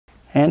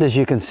And as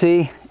you can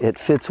see, it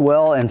fits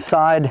well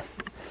inside.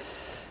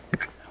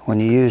 When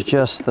you use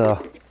just the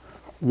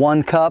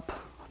 1 cup,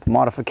 the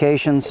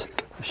modifications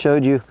I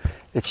showed you,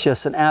 it's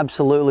just an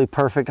absolutely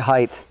perfect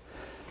height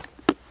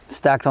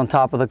stacked on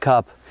top of the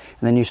cup.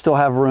 And then you still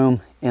have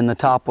room in the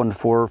top one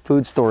for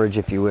food storage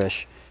if you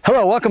wish.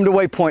 Hello, welcome to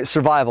Waypoint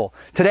Survival.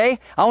 Today,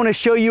 I want to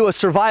show you a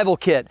survival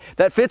kit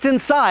that fits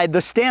inside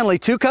the Stanley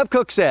 2 Cup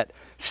Cookset.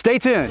 Stay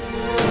tuned.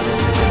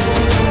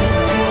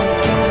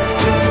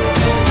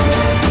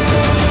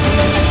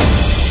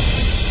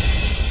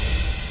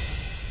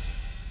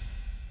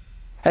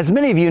 As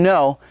many of you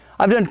know,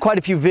 I've done quite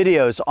a few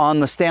videos on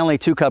the Stanley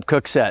 2 Cup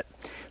Cookset,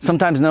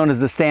 sometimes known as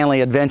the Stanley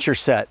Adventure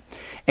Set.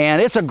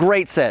 And it's a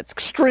great set. It's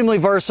extremely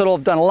versatile.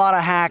 I've done a lot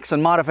of hacks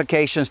and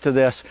modifications to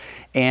this,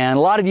 and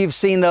a lot of you have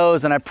seen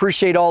those, and I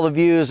appreciate all the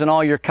views and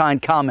all your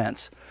kind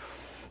comments.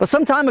 But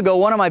some time ago,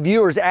 one of my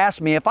viewers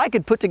asked me if I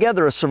could put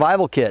together a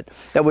survival kit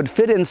that would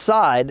fit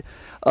inside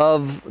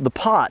of the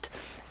pot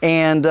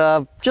and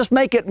just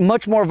make it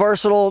much more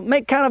versatile,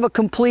 make kind of a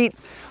complete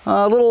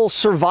little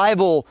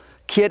survival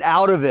kit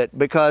out of it,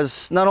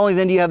 because not only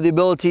then do you have the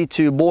ability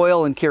to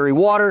boil and carry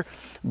water,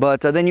 but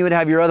then you would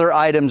have your other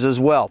items as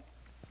well.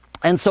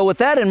 And so with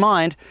that in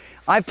mind,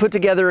 I've put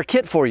together a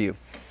kit for you.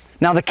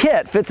 Now the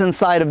kit fits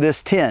inside of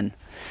this tin.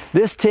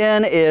 This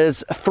tin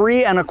is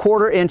 3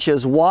 1/4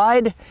 inches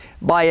wide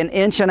by 1.5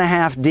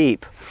 inches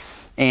deep.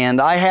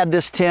 And I had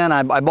this tin,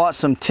 I bought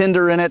some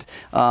tinder in it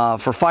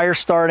for fire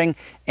starting,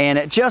 and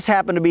it just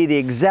happened to be the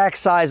exact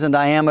size and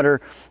diameter.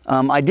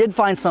 I did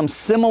find some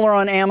similar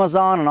on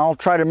Amazon, and I'll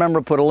try to remember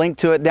to put a link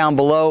to it down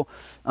below.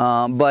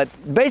 But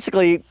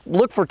basically,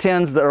 look for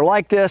tins that are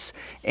like this,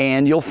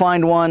 and you'll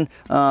find one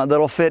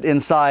that'll fit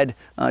inside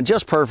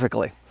just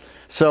perfectly.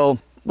 So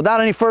without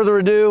any further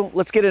ado,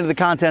 let's get into the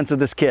contents of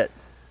this kit.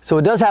 So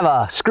it does have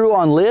a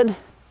screw-on lid,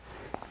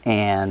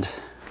 and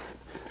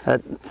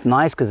that's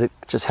nice because it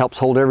just helps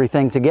hold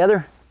everything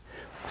together.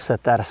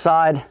 Set that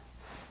aside.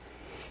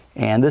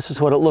 And this is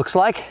what it looks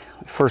like.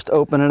 First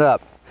open it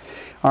up.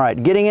 All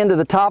right, getting into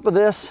the top of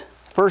this,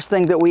 first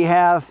thing that we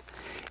have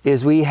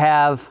is we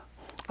have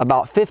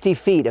about 50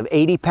 feet of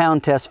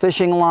 80-pound test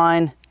fishing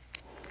line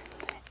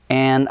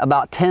and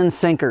about 10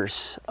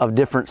 sinkers of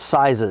different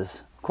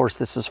sizes. Of course,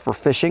 this is for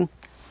fishing.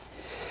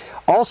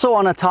 Also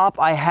on the top,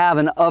 I have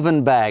an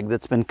oven bag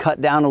that's been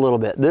cut down a little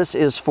bit. This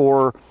is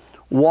for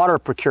water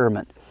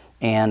procurement.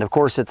 And of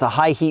course, it's a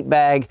high heat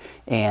bag,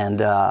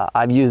 and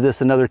I've used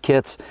this in other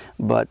kits,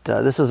 but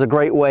this is a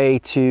great way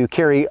to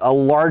carry a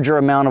larger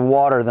amount of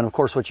water than, of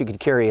course, what you could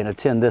carry in a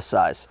tin this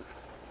size.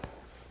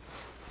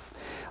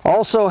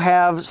 Also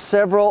have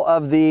several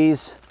of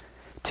these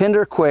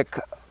Tinder Quick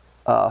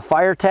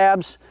fire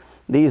tabs.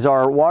 These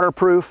are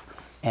waterproof,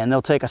 and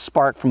they'll take a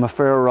spark from a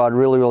ferro rod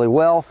really, really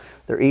well.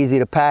 They're easy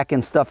to pack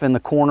and stuff in the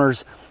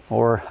corners,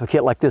 or a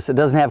kit like this, it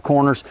doesn't have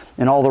corners,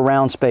 in all the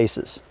round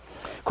spaces.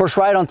 Of course,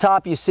 right on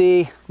top you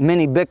see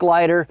mini Bic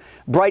lighter,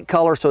 bright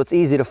color, so it's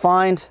easy to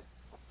find.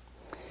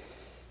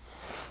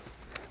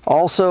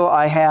 Also,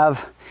 I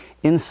have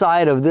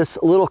inside of this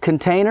little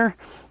container,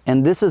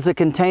 and this is a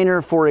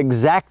container for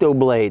X-Acto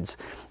blades.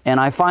 And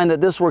I find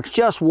that this works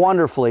just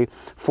wonderfully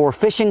for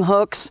fishing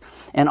hooks,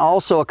 and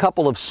also a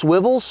couple of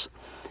swivels,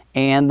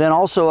 and then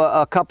also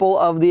a couple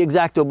of the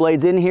X-Acto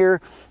blades in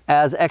here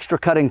as extra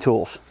cutting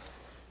tools.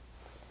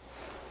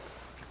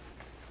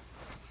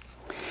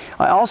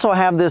 I also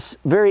have this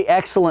very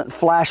excellent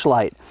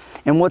flashlight,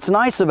 and what's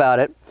nice about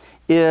it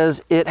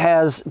is it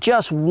has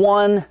just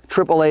one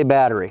AAA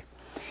battery.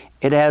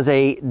 It has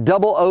a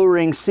double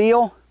O-ring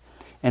seal,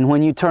 and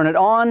when you turn it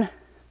on,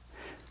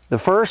 the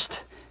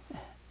first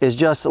is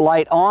just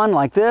light on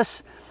like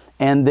this,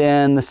 and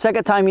then the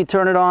second time you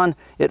turn it on,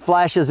 it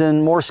flashes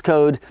in Morse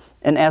code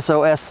an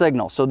SOS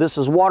signal. So this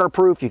is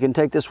waterproof. You can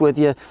take this with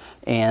you,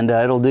 and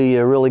it'll do you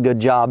a really good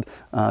job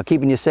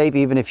keeping you safe,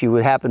 even if you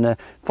would happen to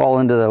fall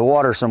into the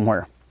water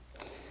somewhere.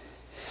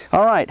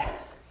 All right,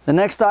 the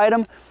next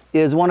item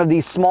is one of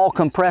these small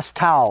compressed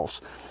towels.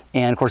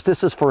 And of course,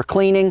 this is for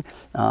cleaning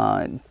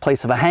in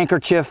place of a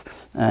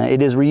handkerchief.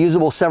 It is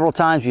reusable several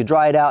times. You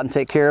dry it out and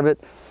take care of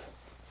it.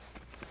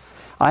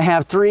 I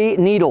have 3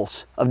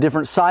 needles of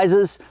different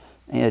sizes,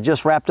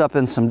 just wrapped up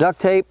in some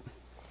duct tape.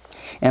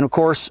 And of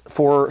course,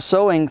 for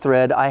sewing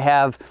thread, I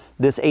have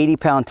this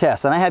 80-pound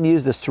test. And I have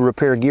used this to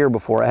repair gear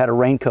before. I had a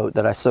raincoat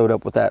that I sewed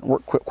up with that. It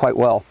worked quite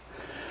well.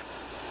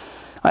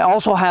 I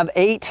also have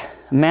 8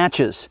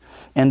 matches.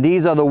 And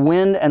these are the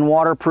wind and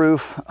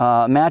waterproof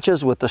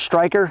matches with the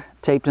striker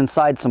taped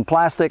inside some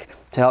plastic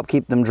to help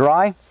keep them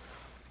dry.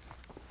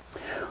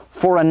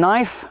 For a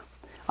knife,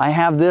 I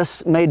have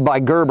this made by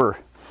Gerber.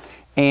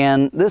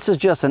 And this is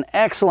just an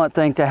excellent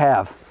thing to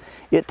have.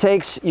 It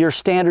takes your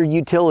standard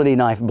utility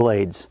knife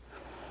blades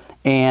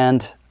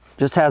and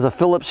just has a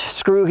Phillips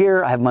screw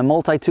here. I have my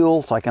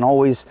multi-tool, so I can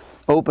always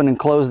open and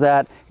close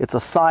that. It's a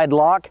side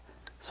lock,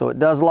 so it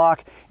does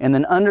lock. And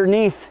then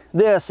underneath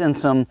this, in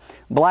some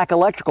black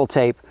electrical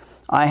tape,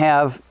 I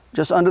have,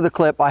 just under the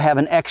clip, I have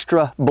an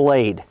extra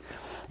blade.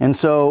 And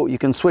so you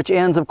can switch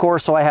ends, of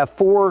course, so I have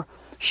 4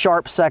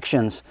 sharp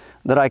sections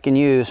that I can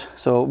use.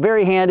 So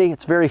very handy,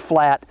 it's very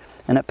flat,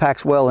 and it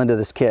packs well into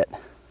this kit.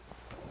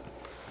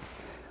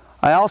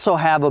 I also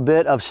have a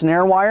bit of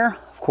snare wire,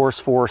 of course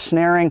for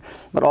snaring,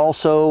 but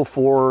also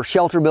for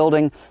shelter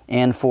building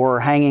and for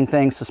hanging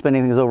things,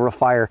 suspending things over a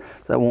fire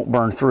so that won't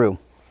burn through.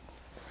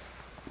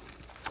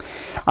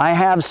 I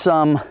have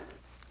some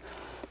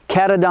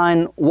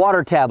Katadyn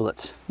water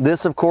tablets.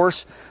 This, of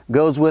course,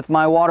 goes with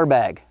my water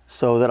bag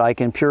so that I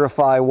can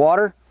purify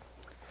water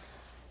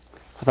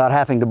without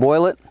having to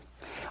boil it.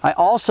 I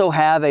also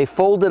have a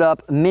folded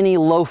up mini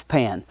loaf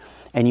pan,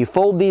 and you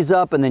fold these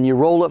up and then you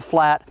roll it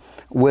flat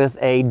with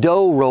a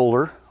dough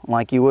roller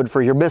like you would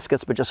for your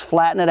biscuits, but just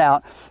flatten it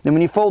out. Then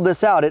when you fold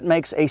this out, it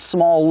makes a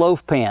small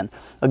loaf pan,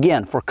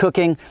 again for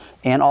cooking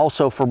and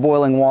also for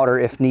boiling water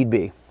if need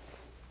be.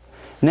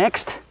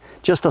 Next,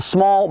 just a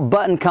small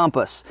button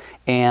compass,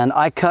 and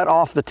I cut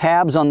off the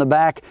tabs on the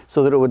back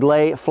so that it would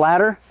lay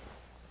flatter.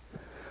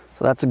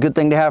 So that's a good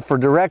thing to have for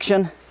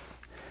direction.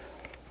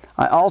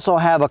 I also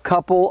have a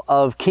couple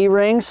of key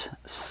rings,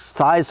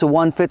 size so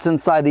one fits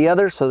inside the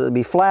other so that it'll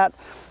be flat,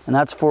 and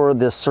that's for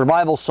this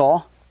survival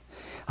saw.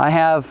 I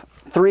have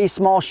 3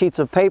 small sheets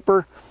of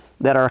paper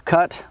that are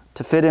cut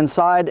to fit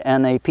inside,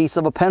 and a piece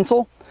of a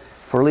pencil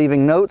for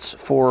leaving notes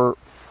for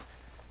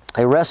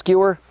a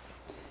rescuer.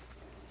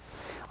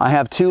 I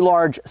have 2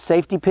 large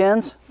safety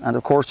pins, and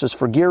of course is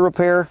for gear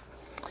repair.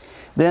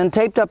 Then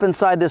taped up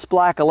inside this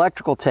black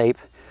electrical tape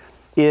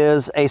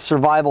is a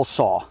survival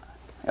saw.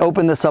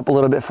 Open this up a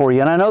little bit for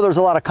you, and I know there's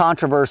a lot of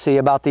controversy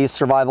about these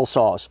survival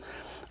saws.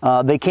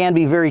 They can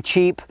be very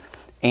cheap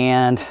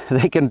and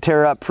they can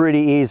tear up pretty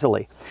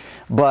easily,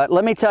 but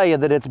let me tell you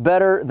that it's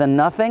better than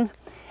nothing.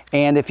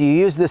 And if you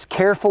use this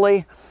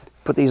carefully,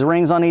 put these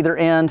rings on either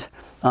end,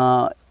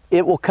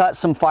 it will cut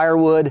some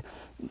firewood.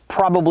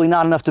 Probably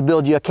not enough to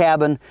build you a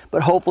cabin,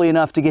 but hopefully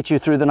enough to get you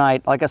through the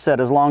night, like I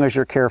said, as long as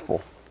you're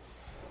careful.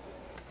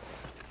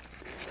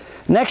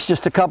 Next,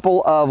 just a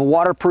couple of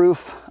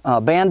waterproof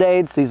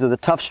Band-Aids. These are the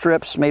tough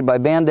strips made by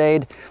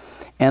Band-Aid.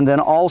 And then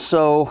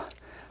also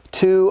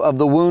 2 of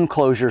the wound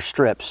closure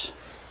strips.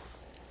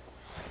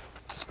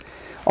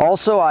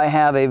 Also, I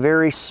have a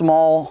very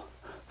small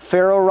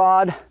ferro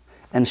rod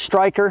and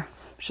striker,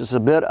 which is a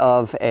bit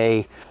of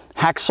a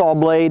hacksaw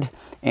blade,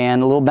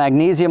 and a little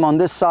magnesium on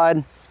this side.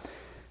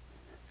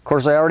 Of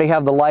course, I already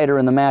have the lighter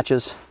and the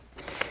matches.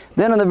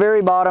 Then on the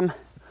very bottom,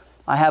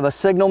 I have a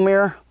signal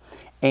mirror.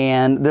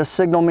 And this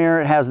signal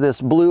mirror, it has this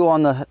blue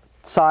on the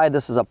side.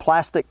 This is a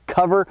plastic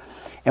cover.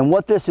 And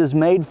what this is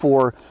made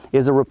for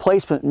is a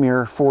replacement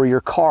mirror for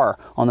your car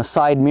on the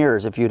side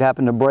mirrors. If you'd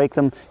happen to break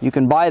them, you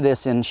can buy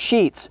this in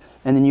sheets,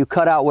 and then you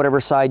cut out whatever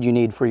side you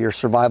need for your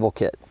survival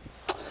kit.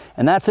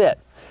 And that's it.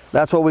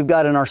 That's what we've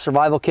got in our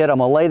survival kit. I'm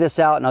gonna lay this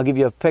out and I'll give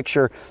you a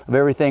picture of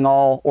everything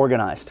all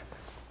organized.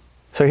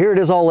 So here it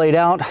is all laid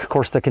out. Of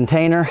course, the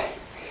container,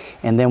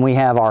 and then we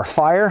have our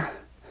fire.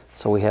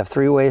 So we have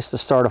 3 ways to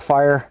start a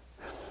fire,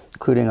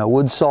 including a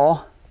wood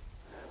saw.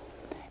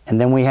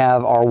 And then we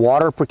have our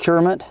water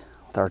procurement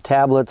with our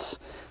tablets,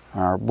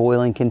 our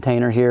boiling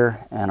container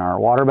here, and our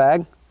water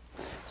bag.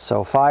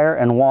 So fire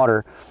and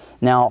water.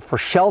 Now for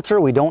shelter,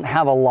 we don't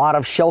have a lot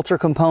of shelter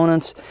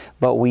components,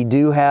 but we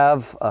do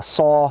have a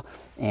saw,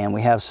 and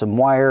we have some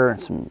wire and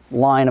some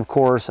line, of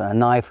course, and a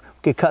knife.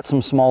 We could cut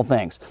some small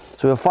things.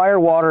 So we have fire,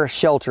 water,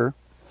 shelter.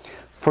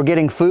 For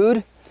getting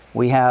food,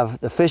 we have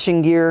the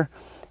fishing gear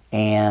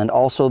and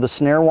also the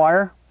snare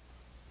wire.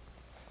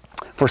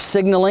 For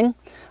signaling,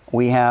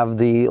 we have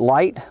the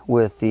light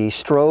with the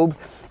strobe,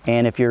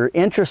 and if you're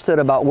interested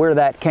about where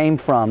that came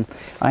from,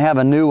 I have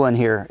a new one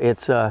here.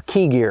 It's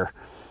key gear,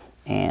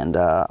 and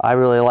I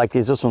really like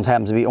these. This one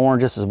happens to be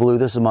orange, this is blue.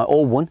 This is my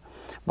old one,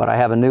 but I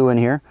have a new one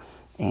here,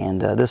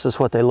 and this is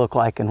what they look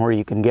like and where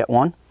you can get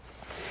one.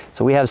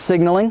 So we have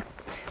signaling,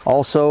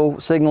 also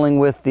signaling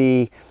with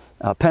the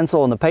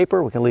pencil and the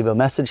paper. We can leave a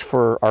message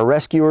for our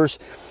rescuers.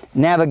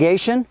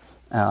 Navigation,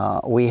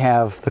 we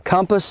have the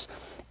compass.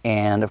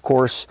 And of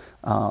course,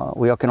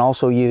 we can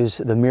also use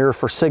the mirror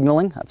for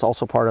signaling. That's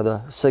also part of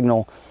the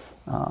signal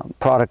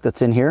product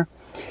that's in here.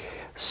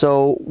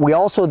 So we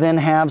also then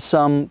have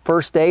some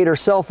first aid or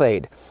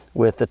self-aid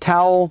with the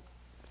towel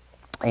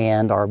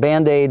and our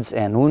Band-Aids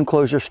and wound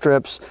closure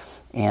strips.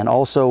 And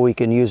also we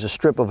can use a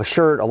strip of a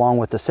shirt along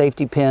with the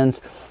safety pins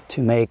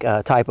to make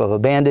a type of a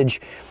bandage.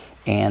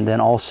 And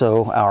then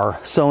also our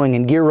sewing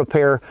and gear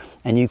repair.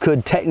 And you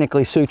could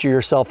technically suture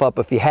yourself up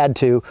if you had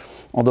to,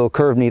 although a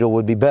curved needle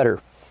would be better.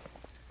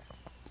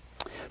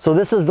 So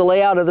this is the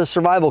layout of the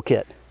survival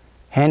kit.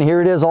 And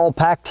here it is all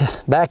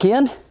packed back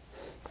in.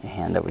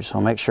 And we just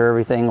want to make sure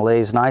everything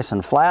lays nice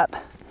and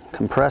flat,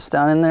 compressed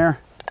down in there.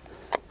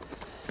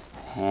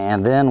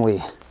 And then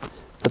we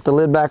put the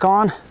lid back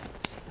on,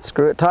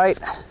 screw it tight,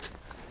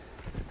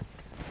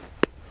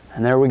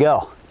 and there we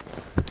go.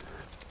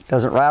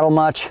 Doesn't rattle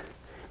much,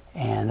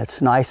 and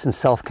it's nice and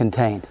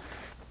self-contained.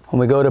 When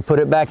we go to put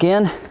it back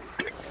in,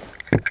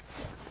 it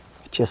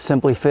just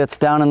simply fits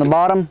down in the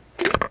bottom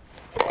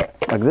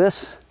like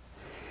this.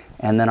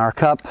 And then our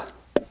cup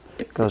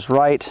goes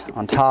right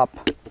on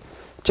top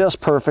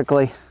just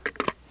perfectly.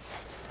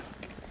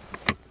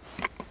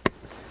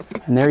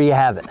 And there you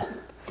have it.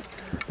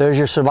 There's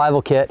your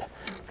survival kit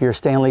for your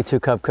Stanley Two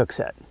Cup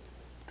Cookset.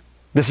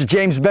 This is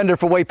James Bender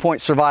for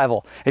Waypoint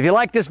Survival. If you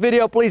like this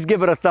video, please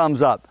give it a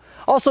thumbs up.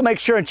 Also make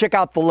sure and check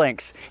out the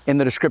links in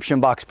the description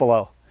box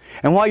below.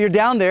 And while you're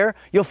down there,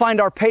 you'll find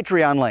our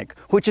Patreon link,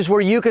 which is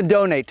where you can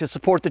donate to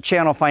support the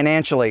channel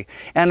financially.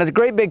 And a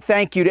great big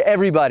thank you to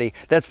everybody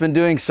that's been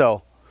doing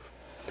so.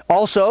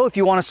 Also, if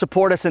you want to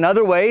support us in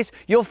other ways,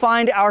 you'll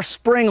find our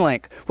spring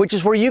link, which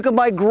is where you can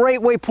buy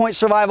great Waypoint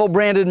Survival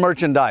branded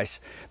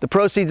merchandise. The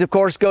proceeds, of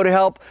course, go to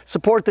help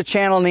support the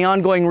channel and the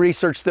ongoing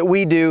research that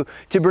we do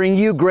to bring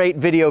you great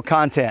video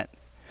content.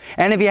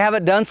 And if you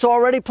haven't done so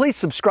already, please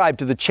subscribe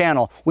to the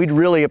channel. We'd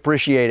really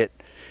appreciate it.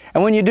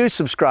 And when you do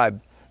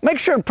subscribe, make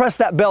sure and press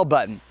that bell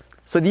button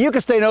so that you can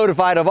stay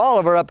notified of all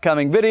of our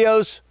upcoming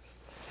videos.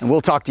 And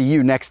we'll talk to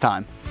you next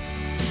time.